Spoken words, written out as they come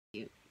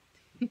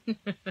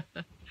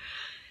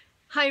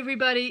Hi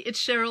everybody, it's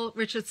Cheryl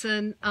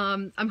Richardson.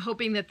 I'm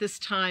hoping that this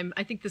time,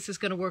 I think this is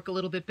going to work a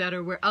little bit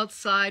better. We're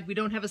outside, we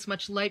don't have as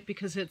much light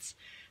because it's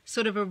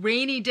sort of a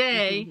rainy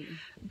day,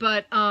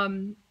 but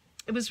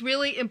it was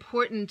really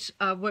important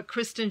what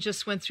Kristen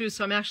just went through,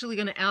 so I'm actually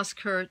going to ask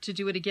her to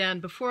do it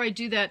again. Before I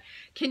do that,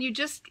 can you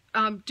just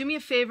do me a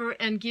favor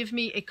and give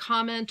me a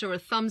comment or a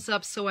thumbs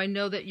up so I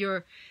know that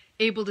you're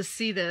able to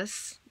see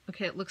this?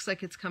 Okay, it looks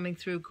like it's coming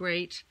through.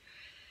 Great.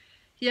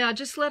 Yeah,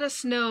 just let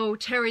us know.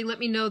 Terry, let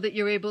me know that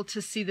you're able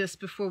to see this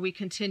before we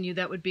continue.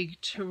 That would be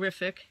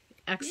terrific.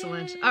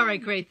 Excellent. Yay. All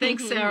right, great.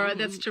 Thanks, Sarah.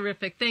 That's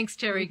terrific. Thanks,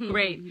 Terry.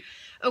 Great.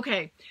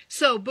 Okay,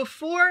 so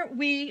before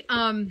we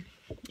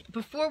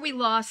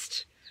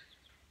lost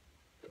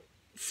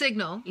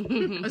signal,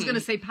 I was going to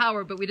say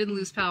power, but we didn't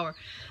lose power.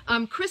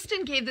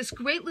 Kristen gave this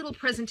great little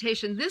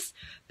presentation. This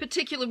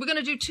particular, we're going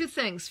to do two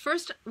things.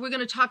 First, we're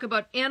going to talk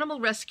about Animal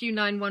Rescue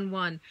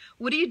 911.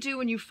 What do you do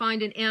when you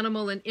find an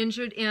animal, an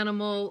injured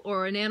animal,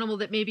 or an animal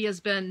that maybe has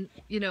been,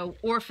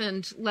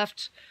 orphaned,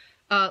 left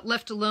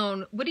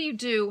alone? What do you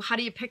do? How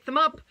do you pick them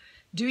up?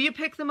 Do you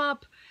pick them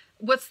up?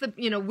 What's the,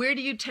 where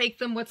do you take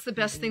them? What's the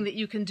best thing that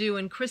you can do?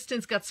 And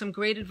Kristen's got some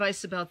great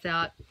advice about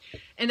that.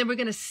 And then we're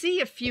going to see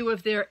a few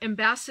of their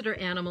ambassador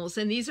animals.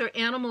 And these are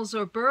animals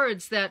or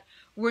birds that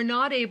were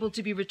not able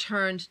to be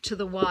returned to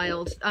the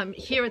wild.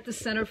 Here at the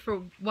Center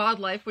for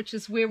Wildlife, which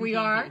is where we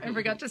are. I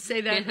forgot to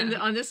say that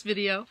on this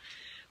video.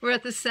 We're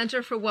at the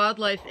Center for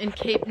Wildlife in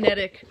Cape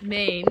Neddick,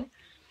 Maine.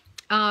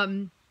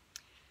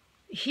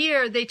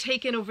 Here, they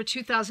take in over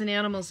 2,000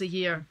 animals a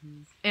year,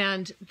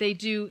 and they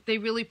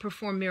really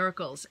perform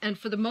miracles. And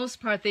for the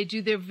most part, they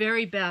do their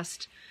very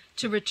best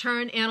to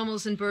return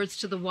animals and birds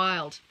to the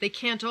wild. They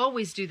can't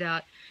always do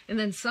that, and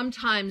then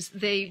sometimes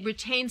they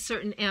retain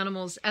certain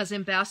animals as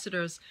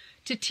ambassadors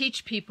to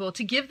teach people,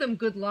 to give them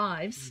good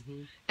lives,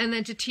 and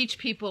then to teach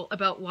people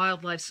about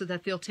wildlife so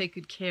that they'll take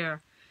good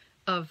care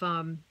of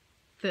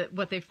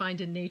what they find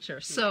in nature.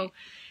 Right. So.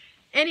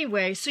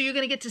 Anyway, so you're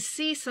going to get to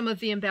see some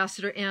of the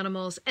ambassador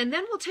animals, and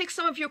then we'll take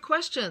some of your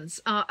questions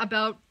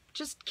about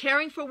just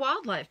caring for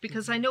wildlife,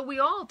 because I know we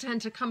all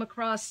tend to come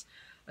across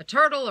a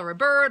turtle or a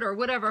bird or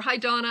whatever. Hi,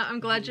 Donna.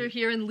 I'm glad you're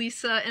here, and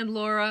Lisa and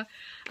Laura.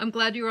 I'm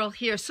glad you're all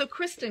here. So,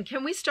 Kristen,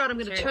 can we start? I'm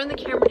going to turn the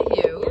camera to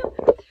you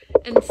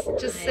and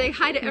just say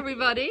hi to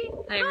everybody.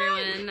 Hi,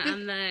 everyone.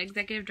 I'm the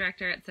Executive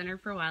Director at Center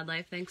for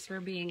Wildlife. Thanks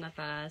for being with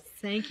us.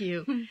 Thank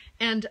you.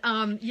 And,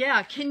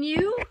 yeah, can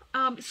you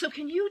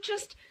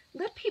just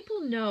let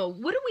people know,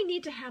 what do we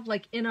need to have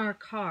in our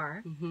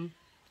car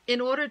in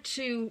order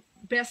to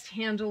best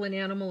handle an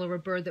animal or a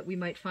bird that we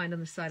might find on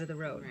the side of the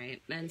road? Right.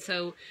 And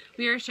so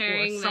we are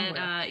sharing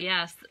that,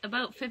 yes,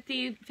 about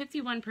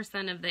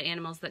 51% of the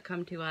animals that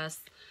come to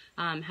us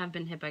have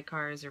been hit by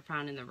cars or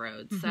found in the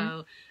road.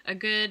 So a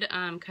good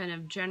kind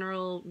of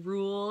general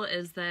rule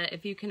is that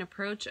if you can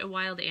approach a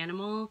wild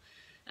animal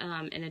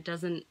and it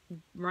doesn't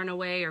run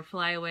away or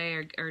fly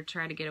away or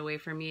try to get away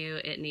from you,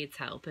 it needs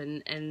help.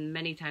 And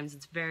many times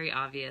it's very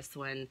obvious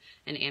when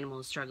an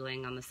animal is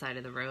struggling on the side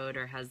of the road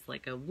or has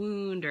a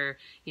wound or,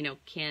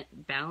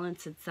 can't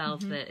balance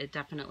itself, that it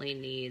definitely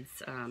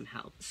needs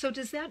help. So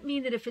does that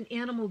mean that if an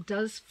animal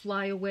does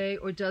fly away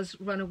or does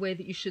run away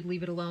that you should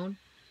leave it alone?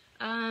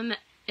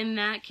 In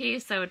that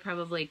case, I would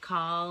probably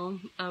call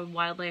a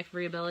wildlife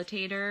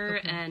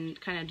rehabilitator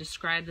and kind of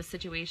describe the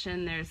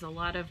situation. There's a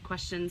lot of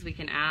questions we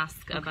can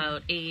ask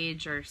about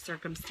age or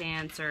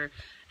circumstance or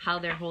how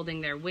they're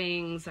holding their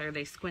wings. Are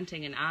they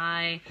squinting an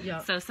eye?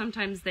 So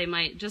sometimes they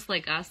might, just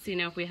like us,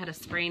 if we had a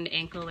sprained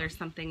ankle or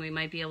something, we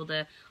might be able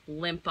to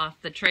limp off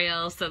the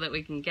trail so that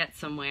we can get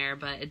somewhere,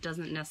 but it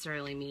doesn't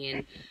necessarily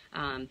mean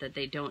that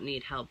they don't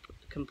need help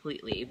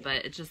completely.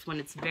 But it's just when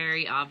it's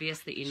very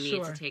obvious that you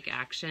need to take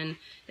action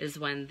is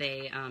when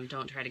they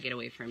don't try to get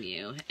away from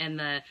you. And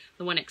the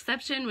one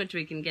exception, which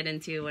we can get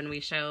into when we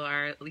show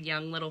our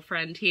young little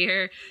friend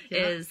here,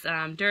 is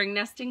during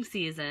nesting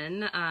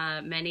season,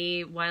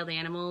 many wild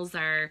animals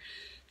are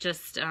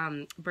just,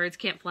 birds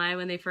can't fly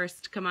when they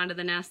first come out of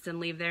the nest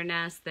and leave their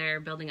nest. They're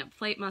building up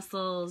flight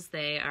muscles.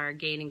 They are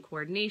gaining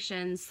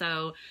coordination.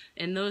 So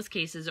in those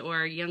cases,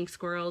 or young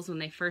squirrels, when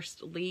they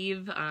first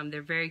leave,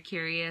 they're very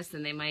curious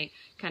and they might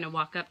kind of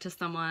walk up to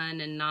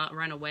someone and not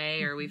run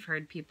away. Or we've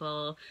heard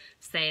people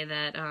say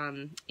that,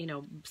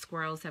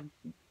 squirrels have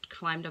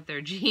climbed up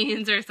their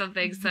jeans or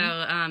something.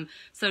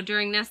 So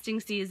during nesting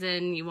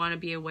season, you want to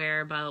be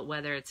aware about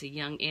whether it's a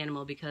young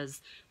animal,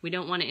 because we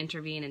don't want to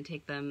intervene and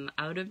take them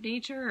out of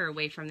nature or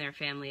away from their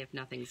family if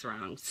nothing's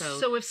wrong.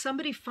 So if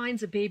somebody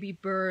finds a baby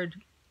bird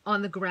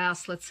on the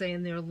grass, let's say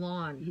in their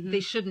lawn,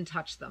 they shouldn't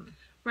touch them.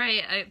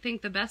 Right. I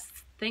think the best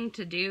thing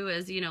to do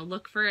is,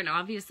 look for an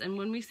obvious, and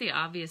when we say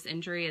obvious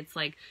injury, it's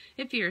like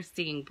if you're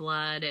seeing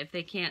blood, if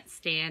they can't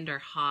stand or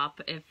hop,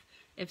 if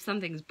if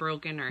something's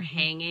broken or Mm-hmm.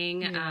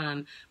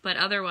 hanging. But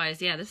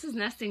otherwise, yeah, this is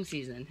nesting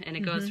season, and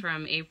it goes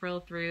from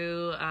April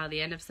through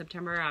the end of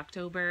September,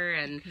 October,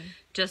 and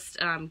just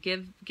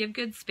give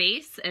good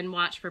space and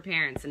watch for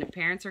parents. And if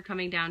parents are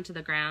coming down to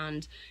the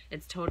ground,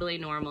 it's totally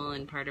normal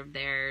and part of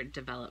their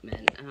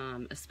development,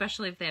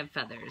 especially if they have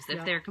feathers.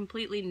 If they're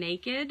completely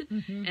naked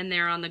and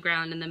they're on the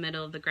ground in the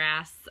middle of the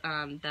grass,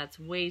 that's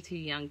way too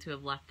young to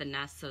have left the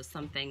nest, so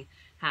something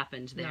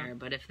happened there.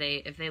 But if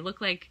they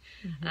look like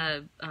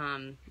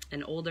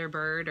an older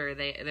bird, or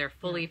they're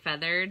fully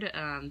feathered,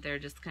 they're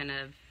just kind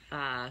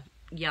of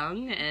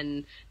young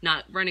and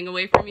not running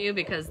away from you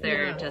because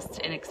they're just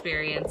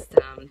inexperienced,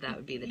 that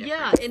would be the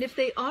difference. Yeah, and if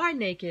they are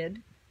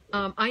naked,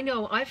 I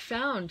know I've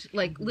found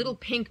like little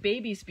pink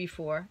babies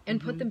before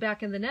and put them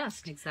back in the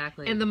nest.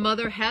 Exactly. And the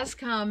mother has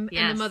come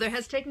and the mother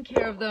has taken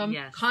care of them,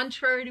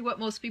 contrary to what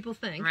most people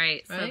think.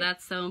 Right. So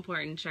that's so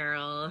important,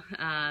 Cheryl.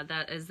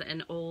 That is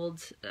an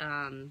old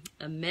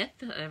a myth.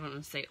 I don't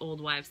want to say old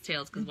wives'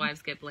 tales because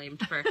wives get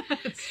blamed for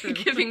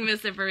giving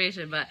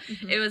misinformation, but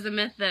it was a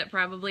myth that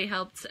probably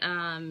helped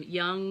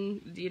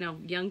young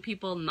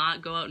people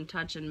not go out and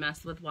touch and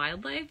mess with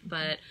wildlife.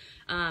 But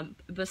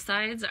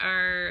besides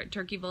our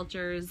turkey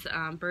vultures,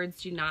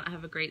 birds do not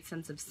have a great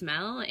sense of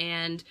smell,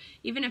 and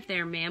even if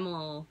they're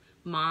mammal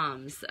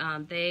moms,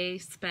 they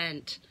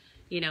spent,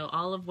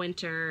 all of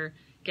winter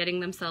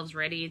getting themselves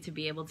ready to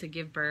be able to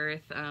give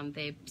birth.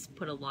 They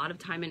put a lot of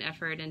time and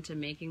effort into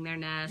making their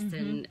nest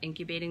and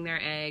incubating their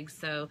eggs,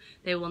 so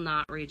they will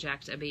not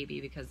reject a baby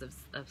because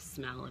of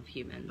smell of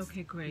humans.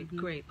 Okay, great,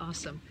 great,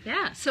 awesome.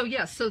 Yeah. So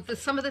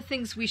some of the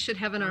things we should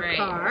have in our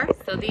car.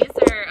 So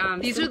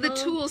these are the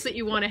tools that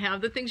you want to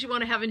have, the things you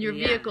want to have in your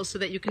vehicle so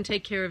that you can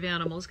take care of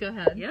animals. Go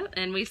ahead. Yeah,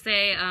 and we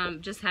say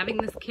just having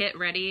this kit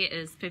ready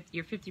is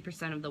you're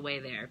 50% of the way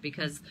there,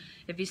 because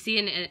if you see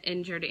an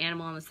injured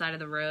animal on the side of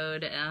the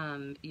road,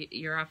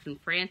 you're often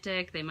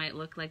frantic. They might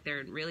look like they're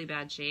in really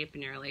bad shape,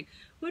 and you're like,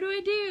 what do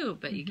I do?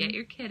 But you get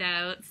your kit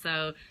out.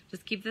 So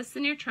just keep this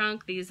in your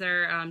trunk. These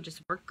are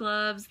just work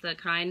gloves. The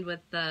kind with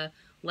the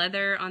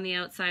leather on the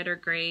outside are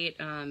great.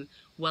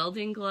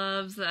 Welding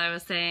gloves, I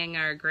was saying,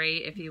 are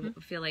great if you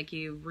feel like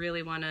you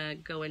really want to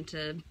go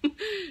into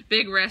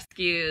big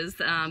rescues.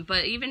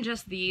 But even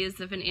just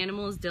these, if an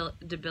animal is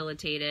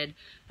debilitated,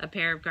 a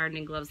pair of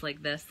gardening gloves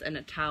like this and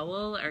a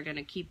towel are going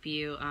to keep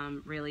you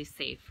really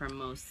safe from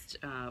most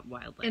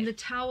wildlife. And the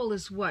towel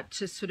is what?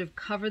 To sort of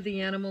cover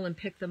the animal and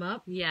pick them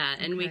up? Yeah,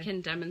 and we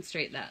can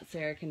demonstrate that.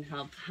 Sarah can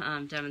help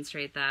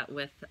demonstrate that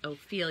with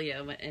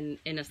Ophelia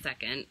in a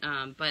second.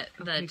 But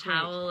the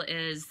towel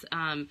is...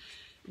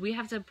 we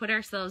have to put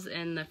ourselves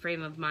in the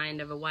frame of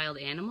mind of a wild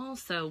animal.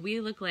 So we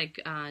look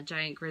like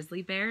giant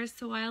grizzly bears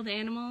to wild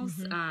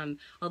animals.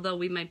 Although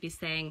we might be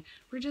saying,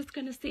 we're just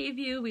going to save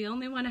you. We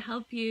only want to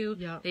help you.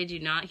 They do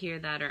not hear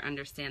that or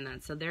understand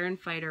that. So they're in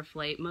fight or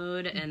flight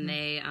mode, and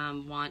they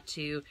want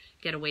to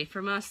get away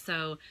from us.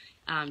 So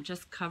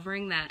just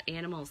covering that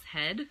animal's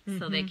head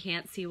so they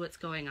can't see what's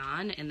going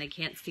on and they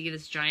can't see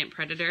this giant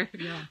predator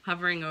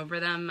hovering over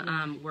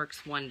them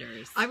works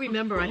wonders. I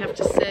remember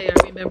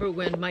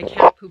when my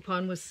cat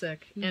Poupon was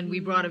sick and we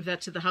brought a vet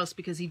to the house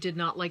because he did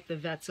not like the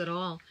vets at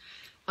all.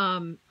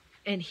 And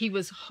he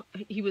was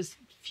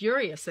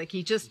furious. Like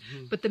he just,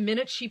 but the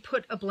minute she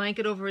put a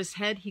blanket over his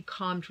head, he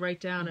calmed right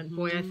down. And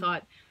boy, I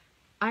thought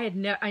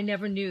I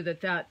never knew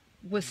that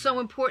was so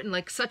important,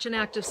 like such an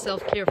act of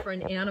self-care for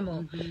an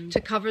animal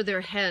to cover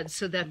their head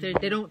so that they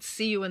don't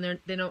see you and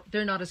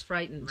they're not as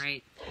frightened.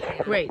 Right.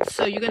 Great.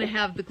 So you're going to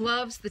have the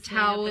gloves, the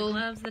towel. The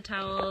gloves, the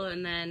towel,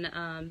 and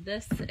then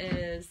this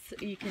is,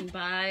 you can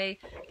buy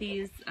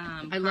these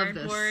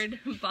cardboard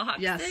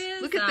boxes.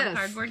 Yes. Look at this.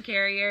 Cardboard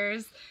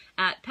carriers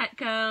at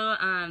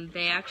Petco.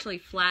 They actually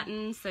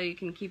flatten, so you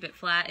can keep it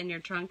flat in your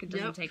trunk. It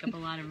doesn't take up a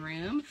lot of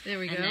room. There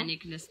we go. And then you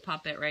can just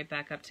pop it right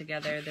back up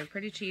together. They're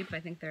pretty cheap. I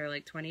think they're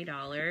like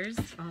 $20.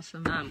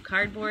 Awesome.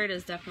 Cardboard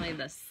is definitely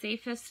the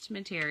safest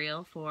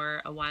material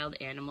for a wild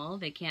animal.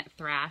 They can't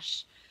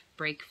thrash,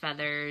 break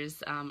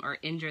feathers, or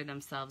injure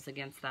themselves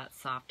against that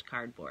soft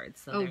cardboard.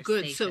 So they're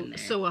good. Safe in there.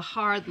 So a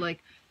hard,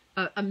 like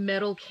a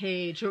metal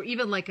cage, or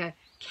even like a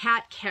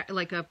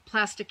like a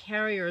plastic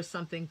carrier or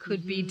something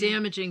could be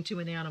damaging to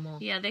an animal.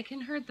 Yeah, they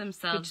can hurt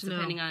themselves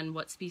depending on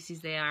what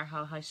species they are,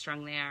 how high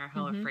strung they are,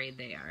 how afraid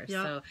they are.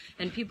 So,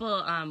 and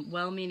people,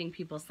 well-meaning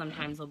people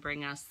sometimes will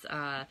bring us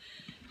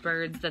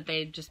birds that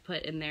they just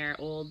put in their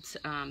old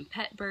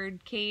pet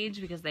bird cage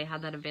because they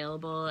had that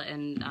available,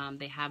 and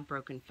they have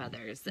broken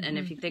feathers. And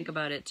if you think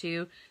about it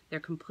too,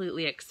 they're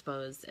completely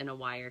exposed in a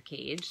wire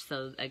cage.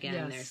 So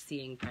again, they're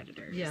seeing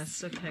predators.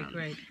 Yes, okay,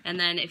 great. And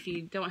then if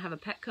you don't have a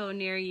Petco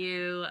near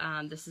you,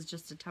 this is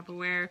just a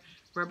Tupperware,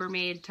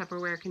 Rubbermaid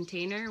Tupperware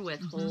container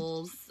with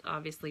holes,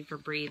 obviously for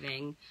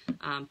breathing,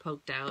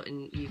 poked out,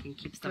 and you can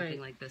keep something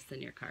like this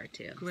in your car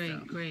too.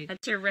 Great, great.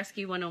 That's your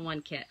Rescue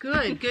 101 kit.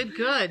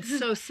 Good.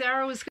 So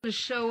Sarah was going to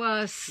show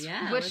us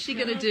what's she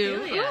going to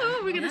do. Ophelia.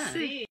 Oh, we're going to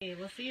see.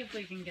 We'll see if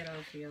we can get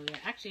Ophelia.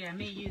 Actually, I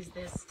may use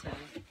this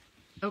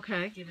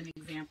to give an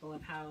example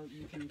of how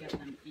you can get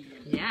them in.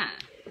 Yeah.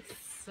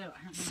 So so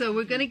I don't know. So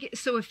we're gonna get.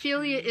 So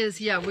Ophelia is.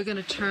 Yeah, we're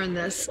gonna turn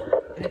this.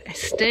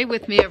 Stay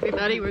with me,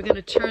 everybody. We're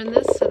gonna turn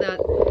this so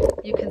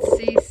that you can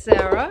see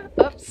Sarah.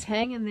 Oops,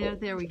 hang in there.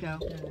 There we go.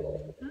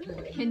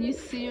 Can you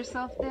see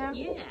yourself there?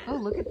 Yeah. Oh,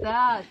 look at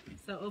that.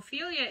 So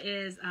Ophelia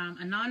is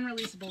a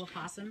non-releasable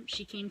opossum.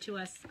 She came to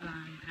us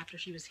after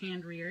she was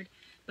hand-reared.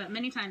 But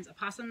many times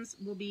opossums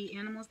will be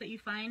animals that you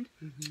find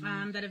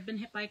that have been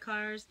hit by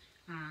cars.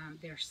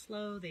 They're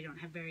slow. They don't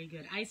have very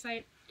good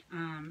eyesight.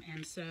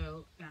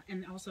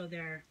 And also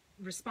their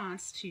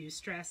response to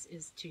stress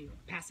is to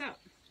pass out.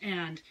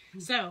 And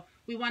so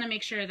we want to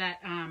make sure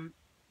that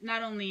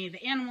not only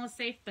the animal is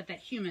safe, but that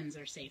humans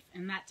are safe.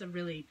 And that's a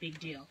really big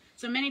deal.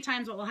 So many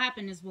times what will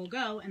happen is we'll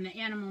go and the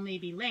animal may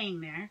be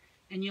laying there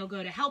and you'll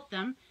go to help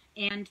them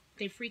and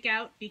they freak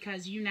out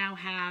because you now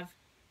have,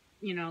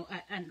 you know,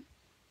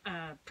 a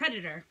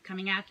predator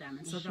coming at them.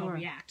 And so they'll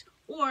react.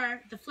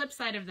 Or the flip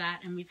side of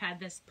that, and we've had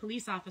this,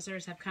 police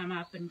officers have come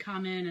up and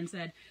come in and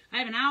said, I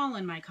have an owl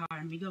in my car.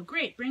 And we go,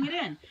 great, bring it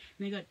in. And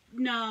they go,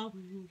 no,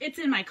 it's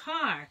in my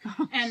car.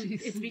 And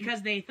it's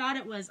because they thought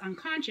it was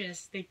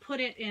unconscious. They put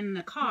it in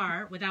the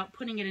car without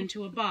putting it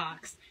into a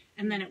box.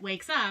 And then it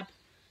wakes up,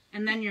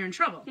 and then you're in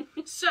trouble.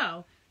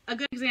 So a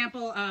good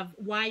example of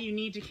why you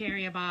need to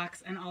carry a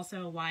box and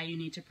also why you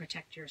need to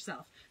protect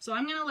yourself. So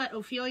I'm going to let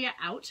Ophelia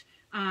out.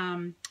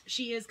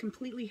 She is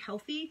completely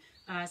healthy.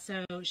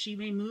 So she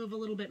may move a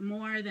little bit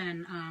more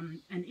than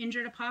an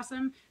injured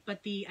opossum,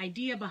 but the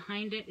idea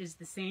behind it is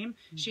the same.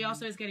 She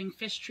also is getting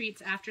fish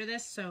treats after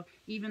this, so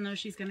even though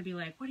she's going to be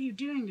like, what are you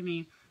doing to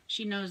me?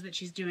 She knows that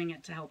she's doing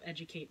it to help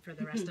educate for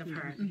the rest of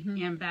her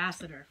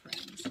ambassador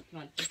friends.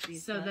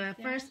 So the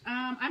first,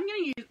 I'm going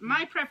to use,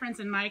 my preference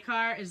in my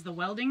car is the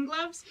welding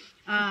gloves.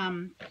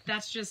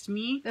 That's just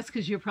me. That's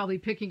because you're probably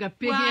picking up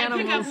big Well,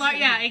 animals. I pick up,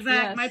 yeah,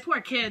 exactly. Yes. My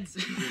poor kids.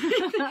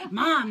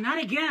 Mom, not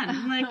again.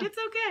 I'm like, it's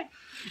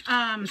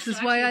okay. This is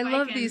why I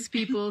love these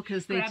people,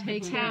 because they grab the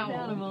take care of towel.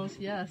 animals.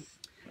 Yes.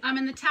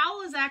 And the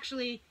towel is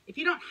actually, if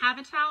you don't have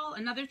a towel,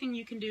 another thing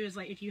you can do is,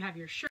 like, if you have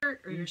your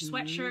shirt or your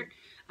sweatshirt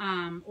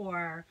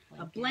or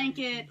a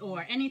blanket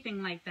or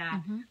anything like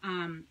that,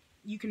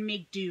 you can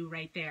make do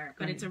right there.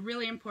 But it's a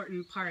really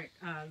important part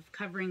of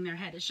covering their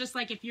head. It's just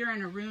like if you're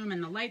in a room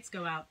and the lights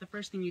go out, the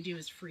first thing you do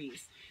is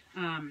freeze.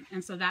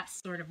 And so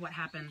that's sort of what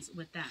happens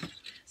with them.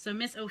 So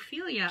Miss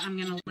Ophelia, I'm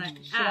going to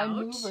let Should out. I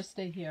move or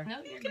stay here? No,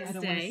 you I can don't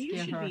wanna stay. You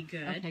scare should her. be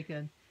good. Okay,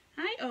 good.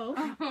 Hi, Oph.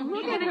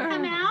 Look You at gonna her.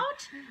 come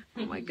out?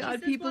 Oh my God, She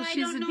says, people, well, I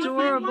she's don't know if I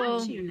adorable.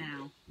 want you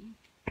now.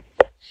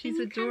 She's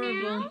Can you come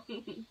adorable. out?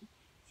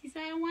 She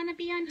said, I want to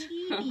be on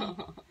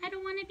TV. I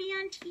don't want to be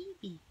on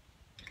TV.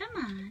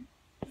 Come on.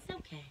 It's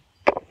okay.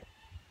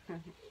 Are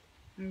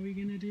we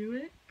going to do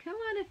it? Come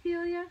on,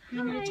 Ophelia. You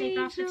want me Hi, to take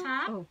off the Angel.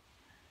 top?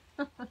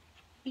 Oh.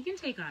 You can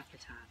take off the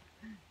top.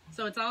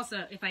 So it's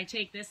also, if I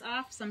take this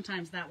off,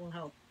 sometimes that will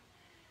help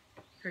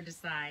her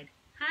decide.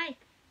 Hi.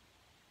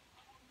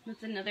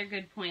 That's another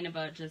good point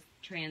about just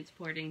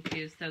transporting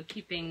too. So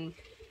keeping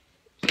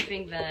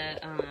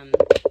the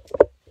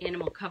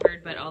animal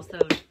covered, but also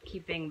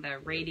keeping the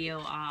radio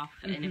off.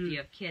 And if you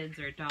have kids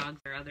or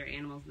dogs or other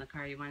animals in the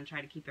car, you want to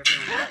try to keep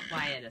everyone as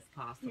quiet as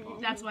possible.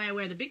 That's why I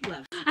wear the big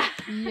gloves.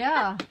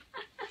 Yeah.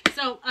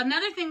 So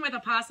another thing with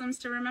opossums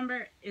to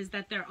remember is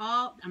that they're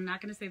all, I'm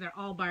not going to say they're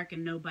all bark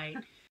and no bite,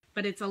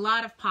 but it's a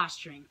lot of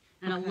posturing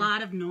and a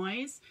lot of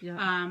noise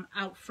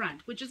out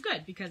front, which is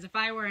good because if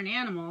I were an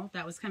animal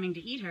that was coming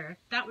to eat her,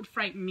 that would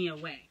frighten me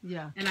away.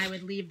 Yeah. And I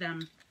would leave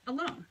them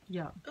alone.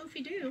 Yeah. Oh, if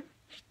you do.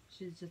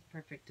 She's just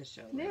perfect to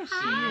show. There she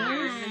Hi.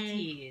 is. The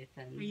teeth.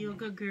 And, Are you a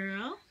good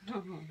girl?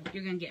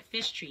 You're going to get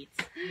fish treats.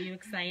 Are you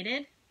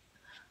excited?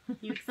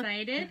 You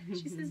excited?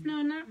 She says,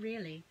 no, not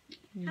really.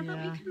 How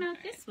about we come out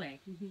this way?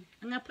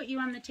 I'm going to put you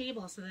on the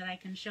table so that I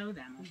can show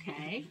them,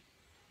 okay?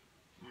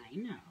 I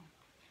know.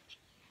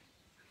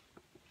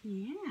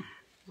 Yeah.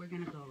 We're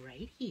going to go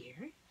right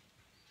here.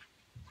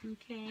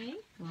 Okay.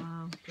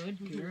 Wow.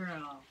 Good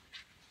girl.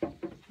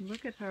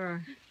 Look at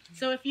her.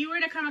 So if you were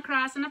to come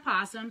across an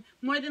opossum,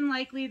 more than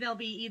likely they'll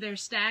be either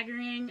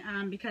staggering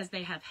because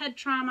they have head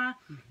trauma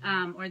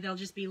or they'll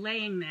just be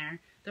laying there.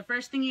 The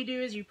first thing you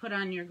do is you put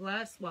on your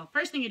gloves. Well,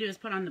 first thing you do is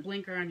put on the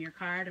blinker on your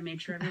car to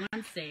make sure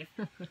everyone's safe.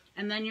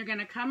 And then you're going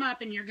to come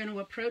up and you're going to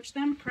approach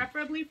them,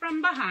 preferably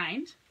from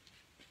behind.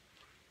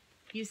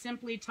 You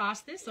simply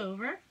toss this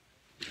over.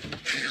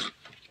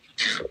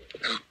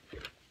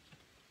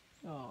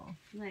 Oh.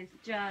 Nice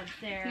job,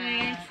 Sarah.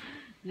 Thanks.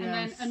 And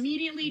Yes. then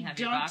immediately You have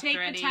your don't box take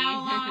ready. the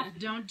towel off.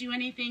 Don't do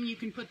anything. You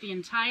can put the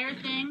entire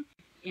thing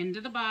into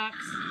the box.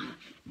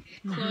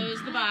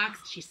 Close the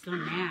box. She's so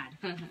mad.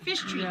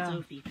 Fish treats, Yeah.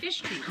 Ophi.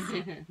 Fish treats.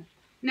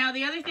 Now,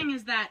 the other thing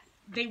is that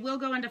they will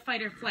go into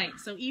fight or flight.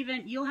 So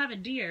even you'll have a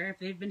deer, if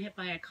they've been hit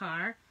by a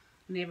car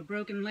and they have a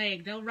broken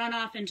leg, they'll run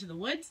off into the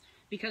woods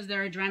because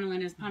their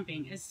adrenaline is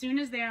pumping. As soon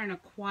as they're in a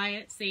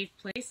quiet, safe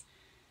place,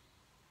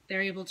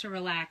 they're able to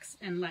relax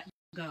and let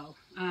go.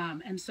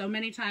 And so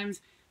many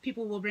times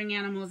people will bring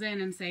animals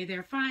in and say,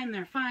 they're fine,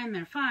 they're fine,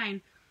 they're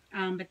fine.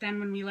 But then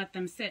when we let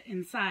them sit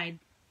inside,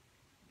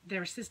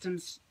 their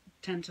systems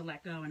tend to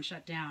let go and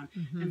shut down.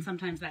 And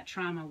sometimes that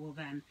trauma will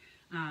then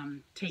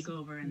take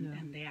over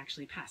and they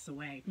actually pass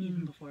away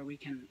even before we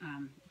can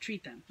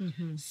treat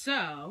them.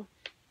 So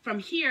from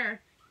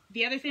here,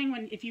 the other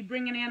thing, if you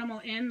bring an animal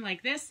in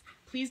like this,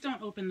 please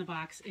don't open the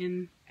box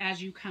in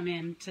as you come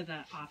in to the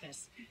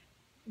office.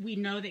 We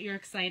know that you're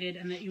excited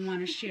and that you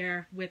want to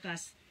share with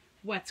us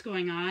what's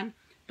going on,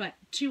 but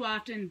too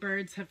often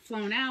birds have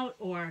flown out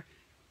or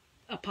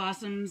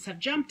opossums have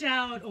jumped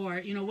out or,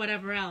 you know,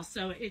 whatever else.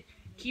 So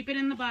keep it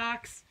in the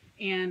box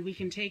and we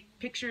can take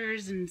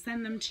pictures and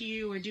send them to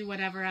you or do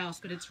whatever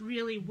else, but it's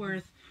really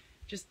worth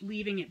just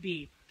leaving it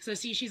be. So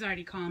see, she's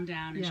already calmed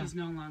down and she's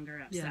no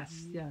longer upset.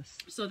 Yes.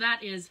 So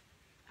that is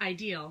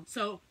ideal.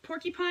 So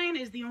porcupine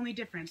is the only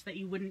difference that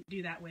you wouldn't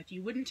do that with.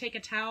 You wouldn't take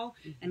a towel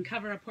and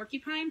cover a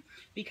porcupine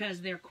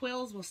because their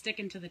quills will stick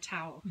into the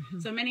towel.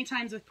 So many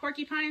times with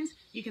porcupines,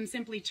 you can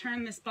simply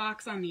turn this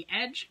box on the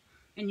edge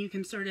and you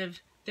can sort of,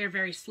 they're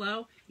very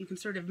slow, you can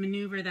sort of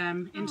maneuver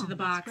them into the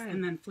box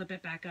and then flip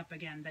it back up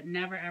again. But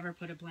never ever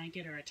put a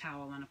blanket or a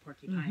towel on a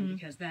porcupine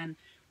because then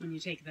when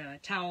you take the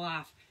towel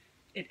off,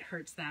 it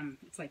hurts them.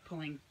 It's like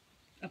pulling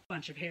a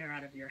bunch of hair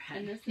out of your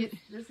head. And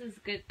this is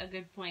a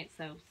good point.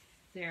 So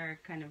Sarah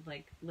kind of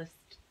like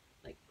list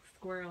like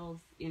squirrels,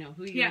 you know,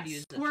 who you would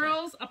use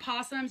squirrels,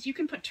 opossums. You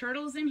can put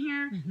turtles in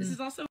here. This is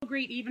also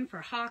great even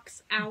for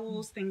hawks,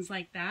 owls, things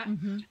like that.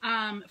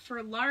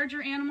 For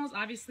larger animals,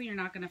 obviously you're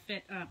not going to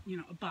fit you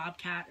know, a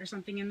bobcat or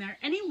something in there.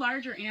 Any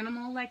larger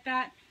animal like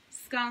that,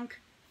 skunk,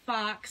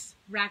 fox,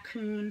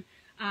 raccoon,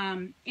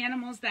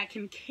 animals that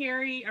can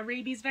carry a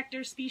rabies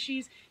vector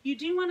species, you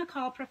do want to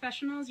call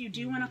professionals. You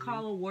do want to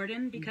call a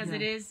warden because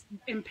it is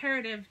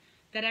imperative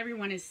that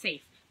everyone is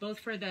safe, both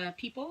for the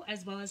people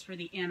as well as for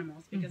the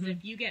animals. Because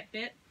if you get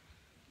bit,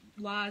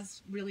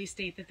 laws really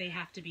state that they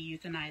have to be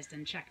euthanized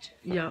and checked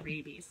for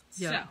rabies.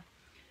 So,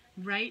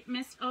 right,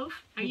 Miss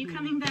Oaf, are you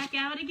coming back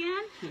out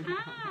again?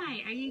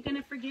 Hi, are you going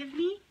to forgive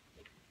me?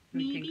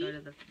 We can go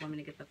to the. Want me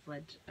to get the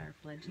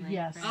fledgling?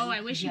 Yes. Oh,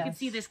 I wish you could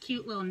see this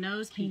cute little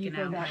nose peeking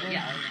out.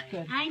 Yeah.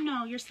 Good. I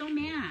know, you're so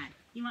mad.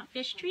 You want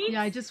fish treats?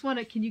 Yeah, I just want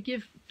to. Can you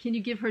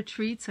give her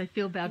treats? I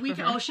feel bad for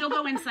her. Oh, she'll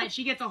go inside.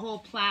 She gets a whole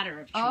platter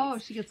of treats. Oh,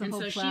 she gets a whole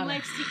platter. And so she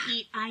likes to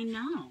eat. I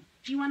know.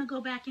 Do you want to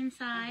go back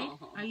inside?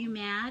 Are you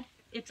mad?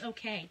 It's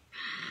okay.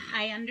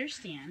 I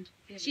understand.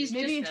 She's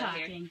just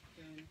talking.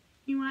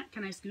 You want?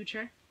 Can I scooch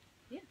her?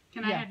 Yeah.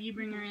 Can I have you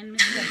bring her in,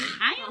 Miss?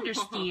 I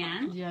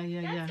understand. Yeah.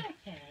 That's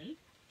okay.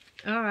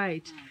 All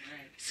right.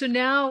 So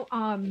now,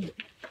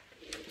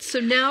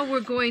 we're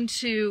going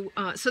to.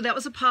 So that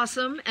was a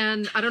possum,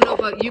 and I don't know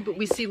about you, but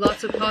we see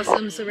lots of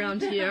possums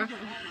around here.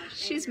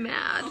 She's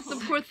mad. The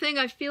poor thing.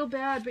 I feel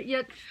bad, but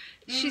yet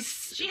she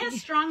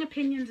has strong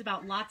opinions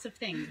about lots of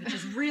things, which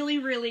is really,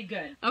 really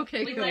good.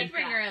 Okay, We'd good. like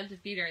bring her out to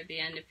feed her at the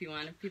end if you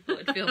want. If people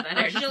would feel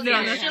better. She'll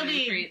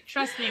be.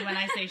 Trust me when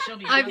I say she'll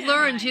be. I've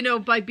learned, you know,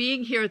 by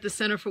being here at the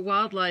Center for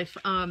Wildlife.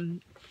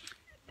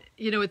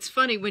 You know, it's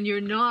funny when you're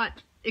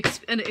not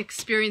an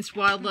experienced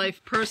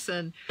wildlife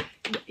person,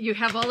 you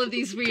have all of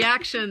these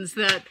reactions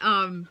that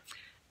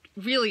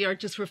really are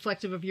just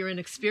reflective of your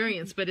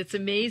inexperience. But it's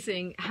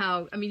amazing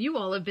how, I mean, you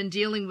all have been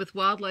dealing with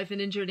wildlife and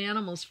injured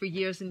animals for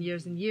years and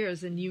years and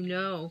years, and you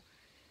know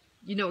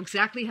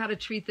exactly how to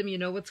treat them, you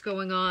know what's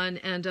going on,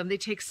 and they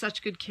take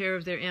such good care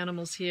of their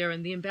animals here,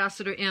 and the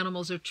ambassador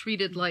animals are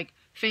treated like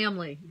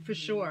family, for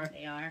sure.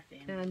 They are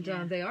family.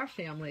 And they are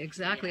family,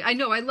 exactly. Yeah. I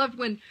know, I loved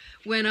when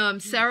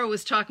Sarah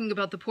was talking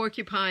about the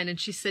porcupine, and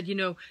she said, you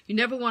know, you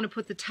never want to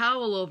put the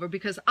towel over,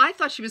 because I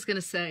thought she was going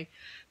to say,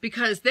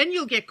 because then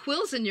you'll get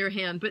quills in your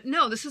hand. But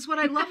no, this is what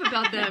I love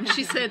about them.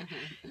 She said,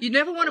 you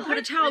never want to put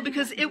a towel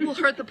because it will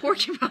hurt the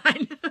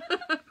porcupine.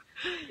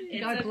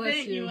 God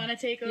bless you. You want to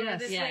take over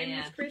this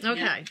way, Miss Kristen?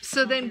 Okay,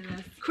 so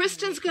then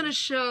Kristen's going to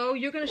show,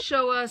 you're going to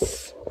show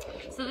us.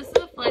 So this is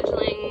a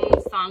fledgling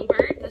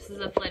songbird. This is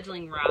a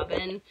fledgling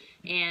robin.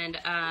 And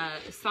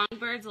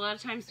songbirds, a lot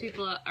of times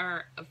people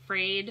are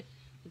afraid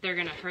that they're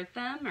going to hurt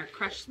them or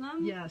crush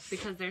them. Yes.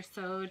 Because they're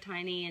so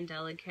tiny and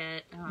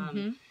delicate.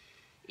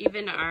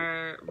 Even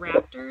our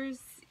raptors,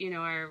 you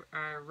know,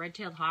 our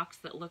red-tailed hawks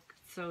that look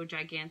so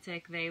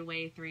gigantic, they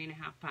weigh 3.5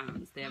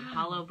 pounds. They have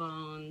hollow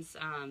bones.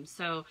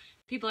 So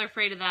people are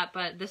afraid of that,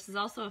 but this is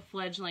also a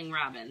fledgling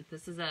robin.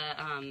 This is a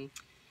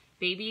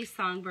baby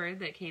songbird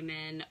that came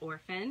in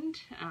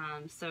orphaned.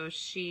 So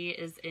she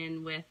is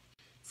in with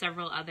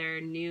several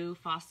other new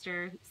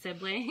foster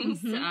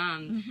siblings.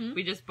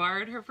 We just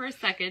borrowed her for a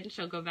second.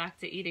 She'll go back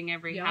to eating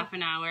every half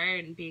an hour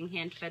and being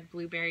hand-fed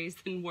blueberries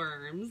and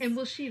worms. And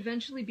will she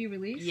eventually be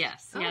released?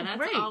 Yes. Oh, yeah, that's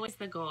great. always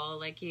the goal,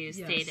 like you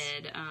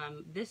stated.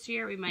 This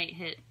year we might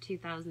hit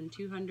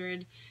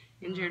 2,200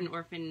 injured and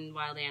orphaned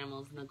wild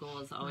animals, and the goal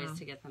is always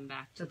to get them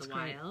back to the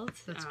wild.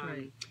 That's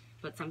great.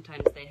 But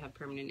sometimes they have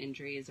permanent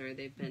injuries or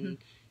they've been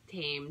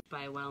tamed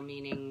by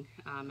well-meaning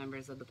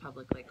members of the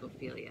public, like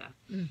Ophelia.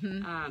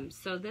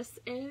 So this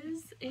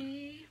is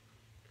a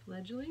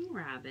fledgling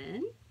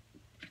robin,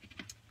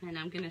 and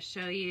I'm going to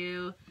show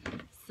you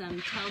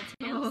some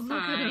telltale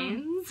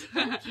signs,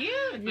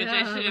 Cute. which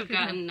I should have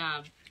gotten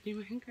Do you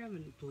mind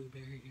grabbing a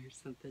blueberry or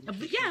something?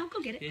 Yeah, I'll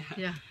go get it.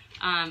 Yeah.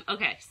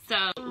 Okay,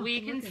 so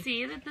we can look at-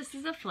 see that this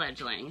is a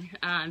fledgling.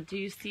 Do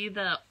you see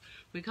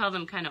we call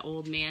them kind of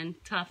old man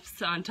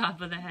tufts on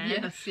top of the head?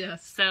 Yes,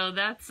 yes. So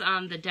that's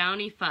the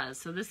downy fuzz.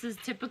 So this is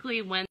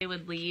typically when they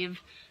would leave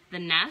the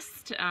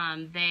nest.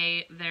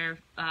 Their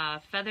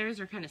feathers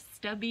are kind of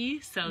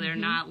stubby, so they're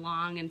not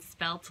long and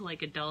spelt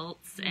like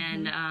adults,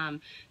 and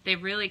they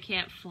really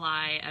can't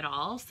fly at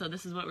all. So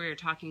this is what we were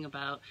talking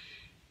about.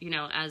 You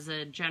know, as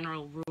a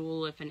general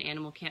rule, if an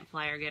animal can't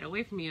fly or get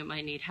away from you, it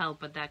might need help,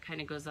 but that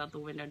kind of goes out the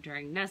window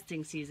during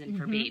nesting season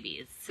for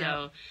babies.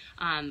 So,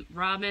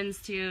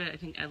 robins too,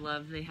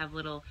 they have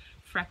little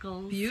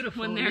freckles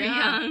Beautiful when they're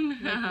yeah. young.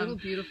 Like little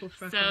beautiful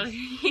freckles. So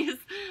he's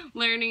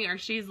learning, or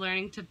she's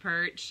learning to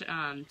perch.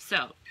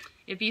 So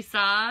if you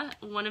saw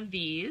one of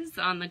these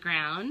on the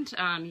ground,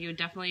 you would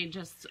definitely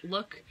just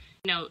look.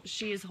 You know,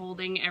 she's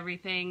holding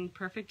everything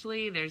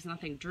perfectly. There's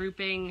nothing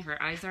drooping.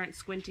 Her eyes aren't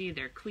squinty.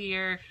 They're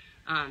clear.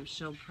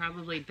 She'll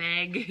probably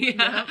beg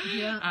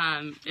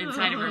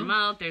inside of her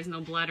mouth. There's no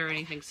blood or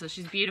anything, so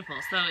she's beautiful.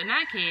 So in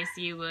that case,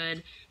 you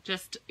would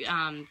just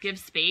give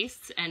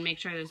space and make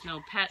sure there's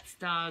no pets,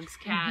 dogs,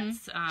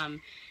 cats,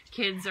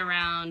 kids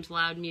around,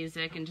 loud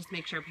music, and just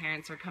make sure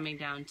parents are coming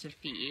down to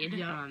feed.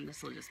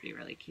 This will just be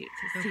really cute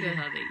to see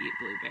how they eat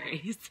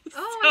blueberries.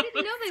 Oh, I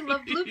didn't know they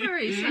love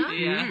blueberries, huh?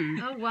 Yeah.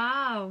 Oh,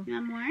 wow. You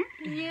want more?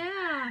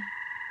 Yeah.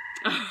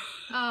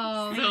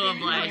 Oh, So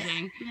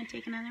obliging. You gonna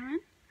take another one?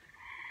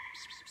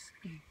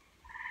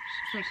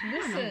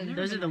 listen.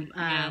 Those are the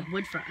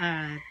wood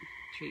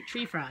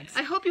tree frogs.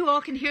 I hope you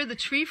all can hear the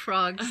tree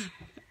frogs.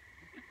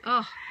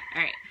 Oh,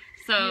 All right.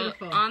 So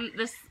Beautiful. on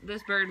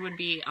this bird would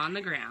be on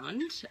the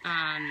ground,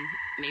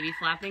 maybe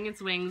flapping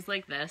its wings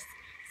like this.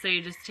 So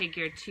you just take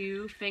your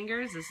 2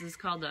 fingers. This is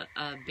called a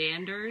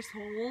bander's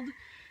hold.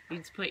 You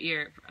just put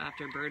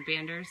after bird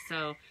banders.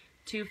 So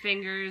 2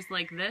 fingers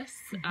like this,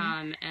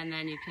 and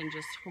then you can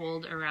just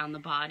hold around the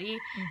body.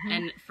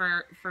 And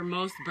for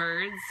most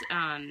birds,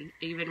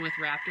 even with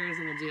raptors,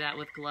 and we'll do that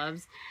with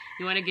gloves,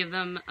 you want to give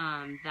them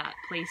that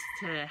place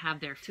to have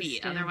their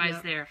feet. stand, Otherwise,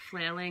 yep. they're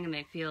flailing and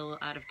they feel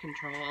out of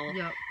control.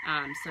 Yep.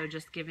 So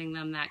just giving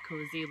them that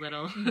cozy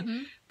little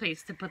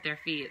place to put their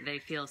feet, they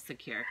feel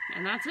secure.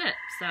 And that's it.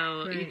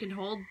 So you Great. can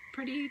hold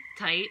pretty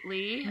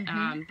tightly,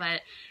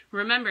 but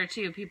remember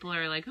too, people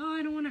are like, oh,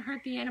 I don't want to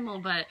hurt the animal,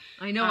 but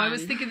I know. I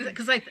was thinking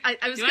because I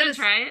was you going want to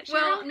try it?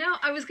 Well, Cheryl? no,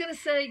 I was going to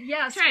say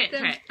yes. Try but it,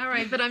 try it. All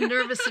right, but I'm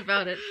nervous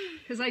about it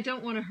because I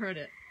don't want to hurt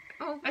it.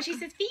 Oh, she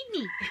says, feed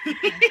me.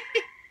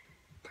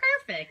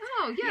 Perfect.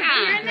 Oh, yeah. Yeah.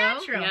 There You're you go.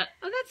 natural. Yep.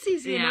 Oh, that's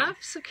easy Yeah. enough.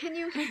 So can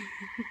you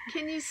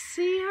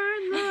see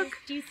her? Look.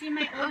 Do you see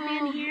my old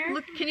man here?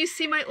 Look, can you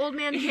see my old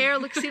man hair?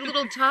 Look, see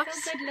little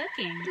tufts? So good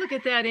looking. Look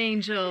at that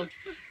angel.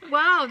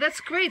 Wow,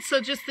 that's great. So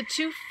just the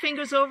 2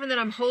 fingers over, and then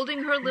I'm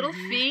holding her little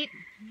feet.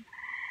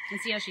 And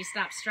see how she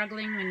stops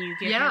struggling when you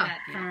give Yeah. her that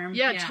firm.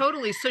 Yeah,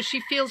 totally. So she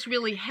feels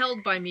really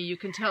held by me. You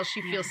can tell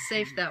she feels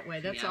safe that way.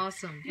 That's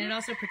awesome. And it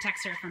also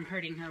protects her from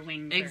hurting her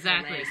wings. Or her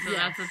Exactly. legs. So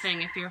that's the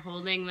thing. If you're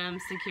holding them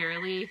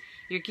securely,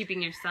 you're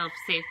keeping yourself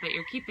safe, but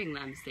you're keeping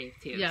them safe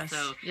too. Yes,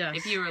 So yes.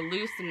 if you were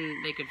loose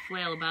and they could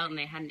flail about and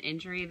they had an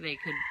injury, they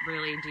could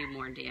really do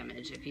more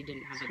damage if you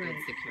didn't have a good great.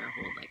 secure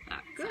hold like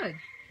that. So, Good.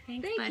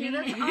 thanks, Thank buddy. you.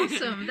 That's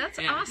awesome. That's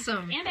Yeah.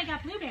 awesome. And I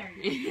got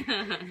blueberries.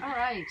 All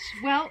right.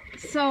 Well,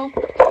 so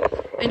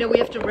I know we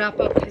have to wrap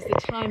up because the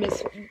time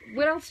is.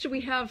 What else do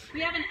we have? We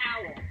have an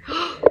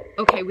owl.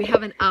 Okay, we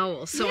have an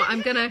owl. So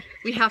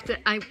we have to.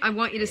 I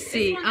want you to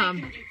see. This one I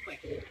can do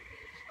quick.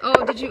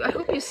 Oh, did you? I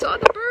hope you saw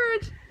the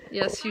bird.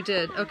 Yes, you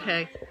did.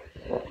 Okay.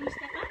 Can you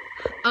step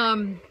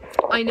up?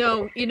 I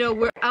know. You know,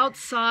 we're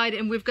outside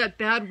and we've got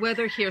bad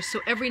weather here, so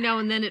every now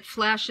and then it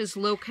flashes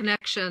low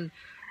connection.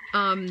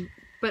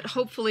 But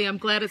hopefully, I'm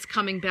glad it's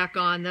coming back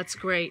on. That's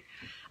great.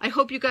 I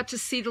hope you got to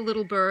see the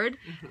little bird.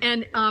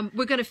 And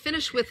we're going to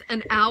finish with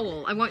an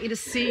owl. I want you to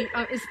see.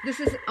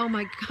 Oh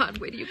my God,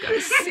 wait till you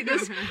guys see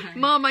this.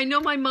 Mom, I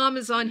know my mom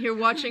is on here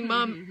watching.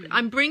 Mom,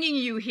 I'm bringing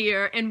you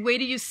here. And wait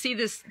till you see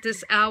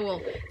this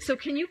owl. So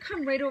can you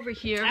come right over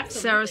here,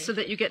 Absolutely. Sarah, so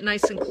that you get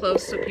nice and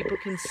close so people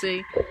can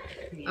see?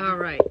 All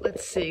right,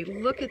 let's see.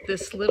 Look at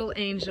this little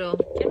angel.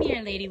 Come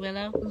here, Lady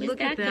Willow. Who's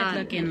Look at that that.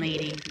 good-looking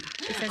lady?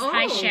 She says,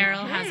 hi,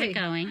 Cheryl. How's hey. it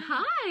going?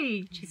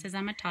 Hi. She says,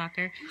 I'm a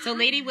talker. So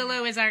Lady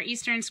Willow is our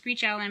Eastern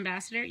Screech Owl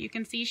ambassador. You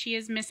can see she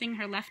is missing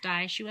her left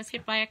eye. She was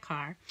hit by a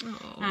car.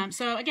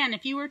 So again,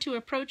 if you were to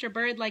approach a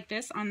bird like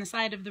this on the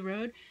side of the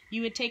road,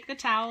 you would take the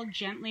towel,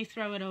 gently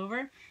throw it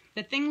over.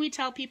 The thing we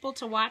tell people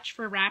to watch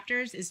for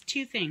raptors is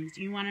 2 things.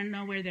 You want to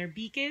know where their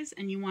beak is,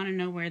 and you want to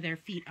know where their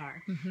feet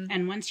are.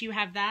 And once you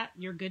have that,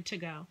 you're good to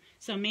go.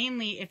 So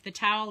mainly, if the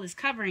towel is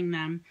covering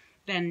them,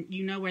 then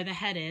you know where the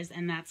head is,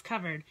 and that's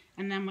covered.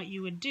 And then what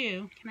you would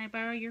do, can I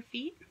borrow your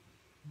feet?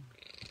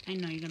 I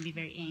know you're going to be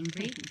very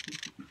angry.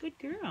 Good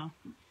girl.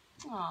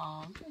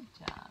 Oh, good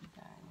job,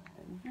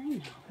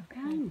 darling.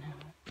 I know.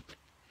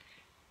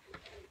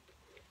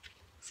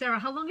 Sarah,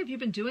 how long have you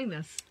been doing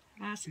this?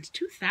 Since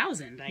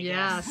 2000, I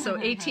Yeah, guess. so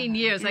 18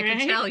 years. I can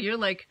Right? tell. You're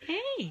like,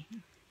 Hey.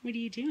 What are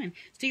you doing?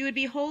 So you would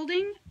be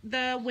holding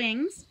the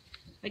wings.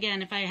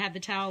 Again, if I had the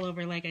towel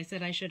over, like I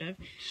said I should have.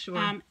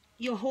 Sure.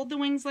 You'll hold the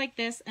wings like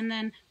this and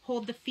then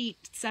hold the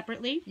feet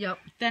separately. Yep.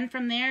 Then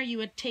from there, you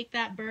would take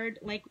that bird,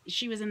 like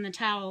she was in the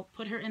towel,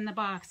 put her in the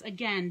box.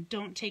 Again,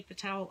 don't take the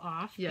towel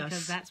off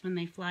because that's when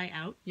they fly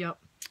out. Yep.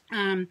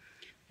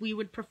 We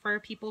would prefer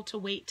people to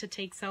wait to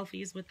take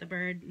selfies with the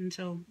bird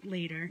until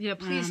later. Yeah,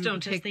 please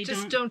don't take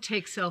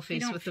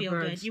selfies with the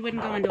birds. Good. You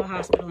wouldn't go into a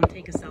hospital and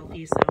take a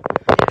selfie, so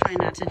try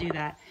not to do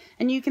that.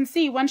 And you can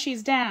see when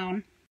she's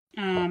down,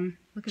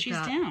 she's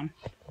down.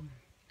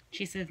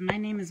 She says, "My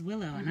name is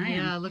Willow, and I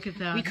am." Yeah, look at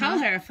that. We call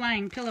her a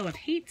flying pillow of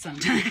hate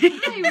sometimes.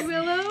 Hey,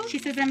 Willow. She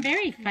says, "I'm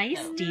very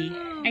feisty.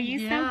 Are you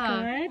so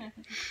good?"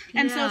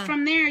 And so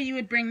from there, you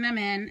would bring them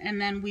in,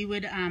 and then we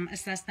would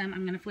assess them.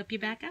 I'm going to flip you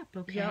back up,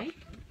 okay? Yep.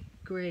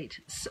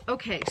 Great.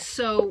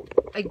 So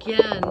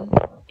again,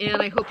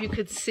 and I hope you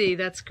could see,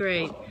 that's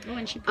great. Oh,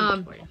 and she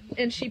pooped for you.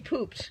 And she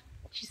pooped.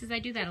 She says, "I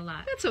do that a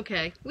lot." That's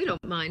okay. We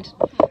don't mind.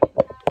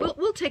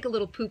 We'll take a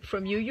little poop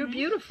from you. You're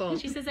beautiful.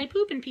 She says, "I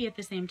poop and pee at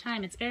the same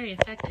time. It's very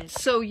effective."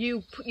 So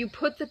you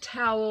put the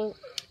towel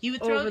You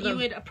would over them. You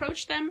would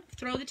approach them,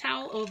 throw the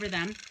towel over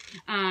them.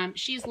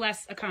 She's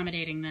less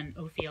accommodating than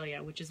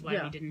Ophelia, which is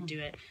why we didn't do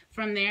it.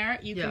 From there,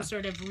 you can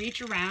sort of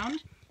reach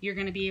around. You're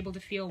going to be able to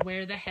feel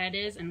where the head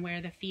is and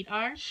where the feet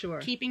are. Sure.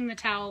 Keeping the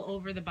towel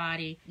over the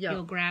body,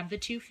 you'll grab the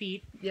 2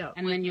 feet. Yeah.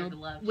 And then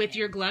you'll with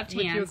your gloved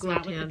hands,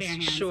 not with the bare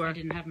hands. Sure. I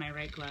didn't have my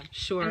right glove.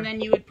 Sure. And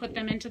then you would put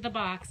them into the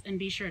box and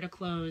be sure to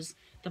close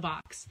the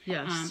box.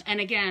 Yes. And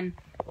again,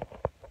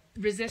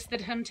 resist the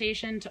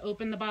temptation to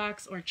open the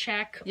box or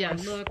check or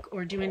look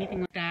or do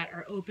anything like that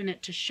or open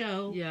it to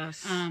show.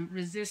 Yes.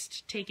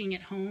 Resist taking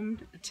it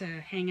home to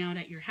hang out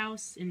at your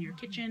house, in your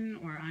kitchen,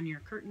 or on your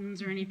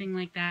curtains or anything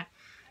like that.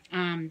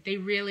 They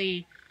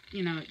really,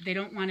 they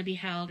don't want to be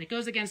held. It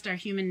goes against our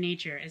human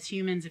nature. As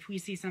humans, if we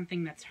see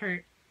something that's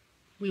hurt,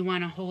 we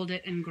want to hold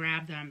it and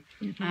grab them.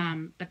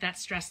 But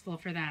that's stressful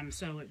for them.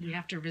 So we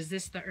have to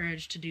resist the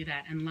urge to do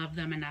that and love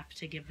them enough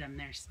to give them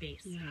their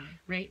space. Yeah.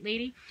 Right,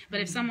 lady? But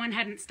if someone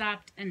hadn't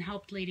stopped and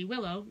helped Lady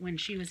Willow when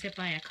she was hit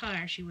by a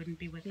car, she wouldn't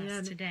be with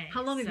us today.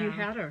 How long have you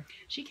had her?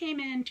 She came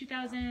in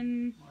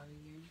 2000...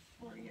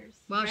 4 years.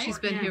 Wow, right? She's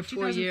been here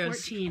 4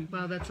 years. 2014.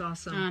 Wow, that's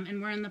awesome.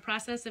 And we're in the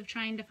process of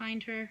trying to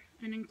find her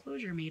an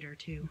enclosure mate or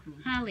two.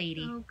 Huh,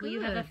 lady? Oh, Will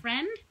you have a good.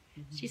 friend?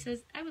 She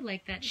says, "I would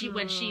like that."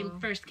 When she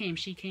first came,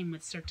 she came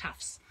with Sir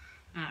Tufts.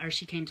 Or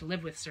she came to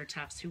live with Sir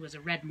Tufts, who was a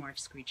red morph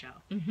screech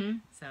owl.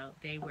 So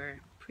they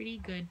were pretty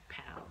good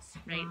pals.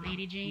 Right,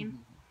 Lady Jane?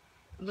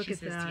 Look She at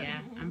says, that.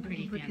 "Yeah, I'm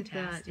pretty Look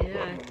fantastic." at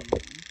that. Yeah.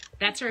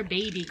 That's her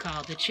baby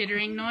call, the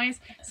chittering noise.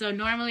 So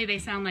normally they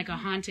sound like a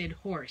haunted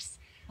horse.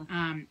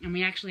 And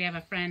we actually have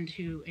a friend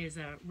who is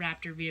a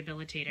raptor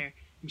rehabilitator,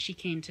 and she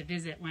came to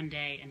visit one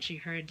day, and she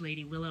heard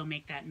Lady Willow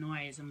make that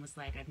noise and was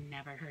like, "I've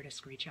never heard a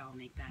screech owl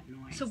make that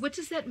noise." So what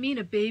does that mean,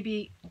 a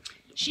baby?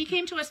 She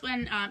came to us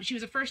when she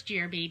was a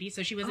first-year baby,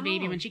 so she was a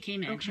baby when she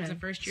came in. She was a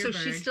first-year bird. So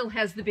she still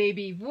has the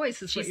baby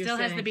voice, is what you're saying. She still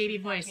has the baby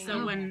voice.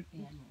 So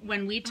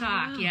when we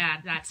talk,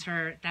 that's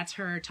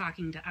her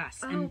talking to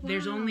us. And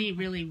there's only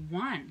really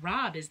one.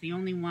 Rob is the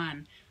only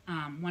one.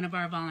 One of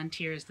our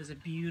volunteers does a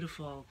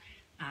beautiful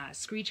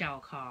screech owl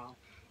call,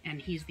 and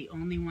he's the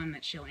only one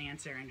that she'll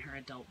answer in her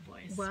adult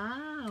voice.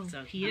 Wow.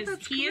 So he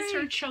is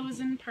her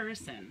chosen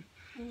person.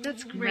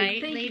 That's great.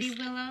 Right, Thank Lady you.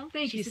 Willow?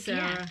 Thank you, says, Sarah.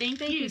 "Yeah,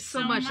 thank you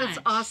so much. That's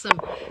much." awesome.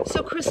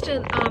 So,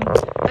 Kristen,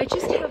 I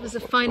just have as a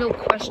final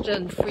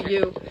question for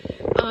you.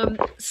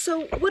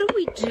 So, what do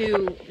we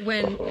do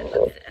when?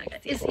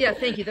 Yeah,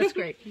 thank you. That's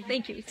great.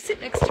 Thank you.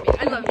 Sit next to me.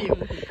 I love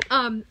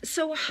you.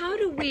 So, how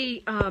do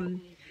we?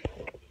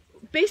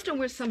 Based on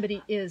where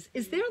somebody is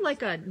there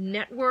like a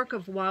network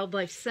of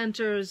wildlife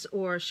centers,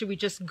 or should we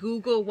just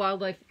Google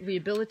wildlife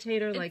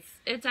rehabilitator?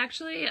 It's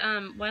actually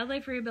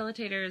wildlife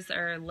rehabilitators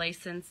are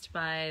licensed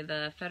by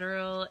the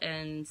federal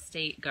and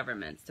state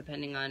governments,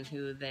 depending on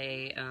who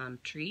they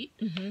treat.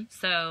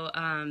 So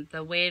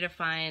the way to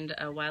find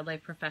a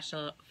wildlife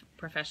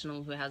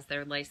professional who has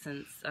their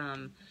license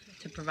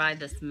to provide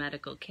this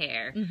medical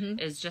care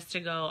is just to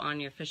go on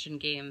your Fish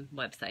and Game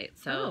website.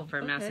 So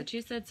for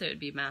Massachusetts, it would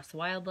be Mass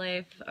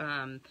Wildlife.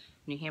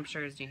 New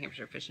Hampshire is New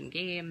Hampshire Fish and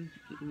Game.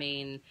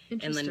 Maine,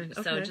 Inland.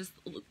 So just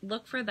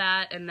look for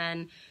that, and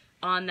then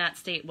on that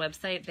state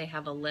website, they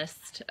have a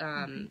list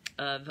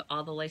of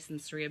all the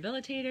licensed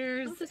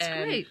rehabilitators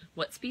and great.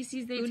 what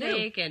species they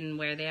take and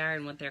where they are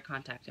and what their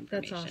contact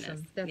information That's awesome.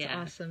 is. That's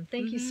awesome.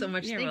 Thank you so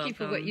much. You're Thank you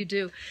for what welcome. you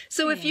do.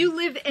 So if you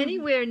live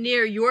anywhere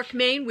near York,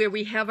 Maine, where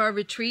we have our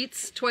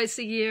retreats twice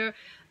a year,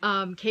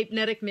 Cape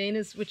Nettic,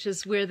 Maine, which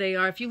is where they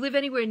are. If you live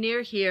anywhere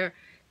near here,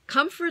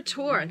 come for a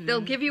tour. They'll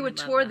give you a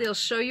tour. They'll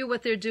show you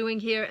what they're doing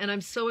here. And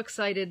I'm so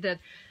excited that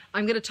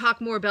I'm going to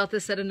talk more about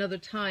this at another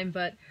time,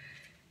 but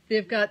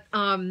they've got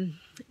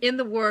in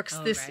the works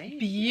this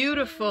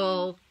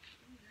beautiful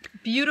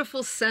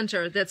beautiful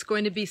center that's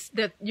going to be,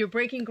 that you're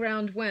breaking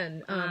ground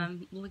when?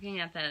 Looking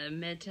at the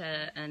mid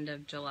to end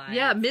of July.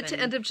 Yeah, mid to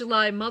end of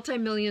July,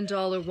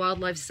 multi-million-dollar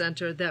wildlife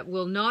center that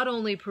will not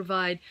only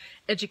provide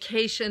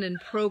education and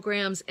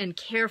programs and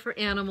care for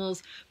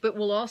animals, but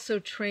will also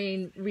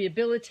train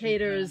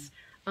rehabilitators,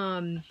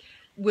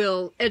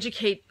 will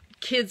educate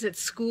kids at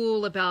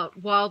school about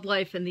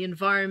wildlife and the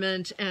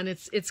environment, and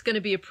it's going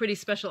to be a pretty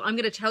special. I'm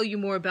going to tell you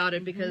more about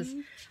it because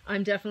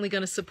I'm definitely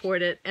going to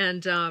support it.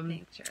 And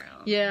Thanks,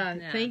 Cheryl.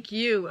 yeah, thank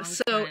you.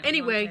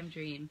 Anyway, long-time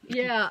dream.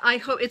 yeah, I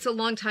hope it's a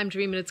long time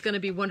dream and it's going to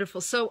be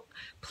wonderful. So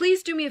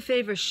please do me a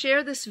favor,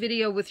 share this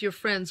video with your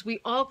friends. We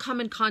all come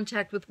in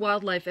contact with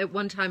wildlife at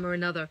one time or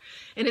another,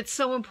 and it's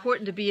so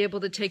important to be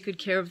able to take good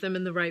care of them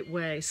in the right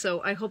way. So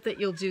I hope that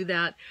you'll do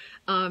that.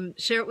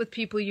 Share it with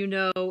people you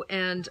know,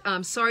 and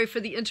sorry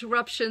for the interruptions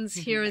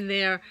here and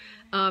there.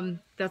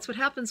 That's what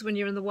happens when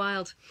you're in the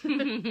wild,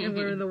 and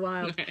we're in the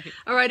wild.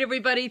 All right,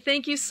 everybody,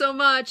 thank you so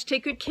much.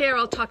 Take good care.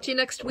 I'll talk to you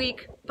next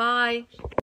week. Bye.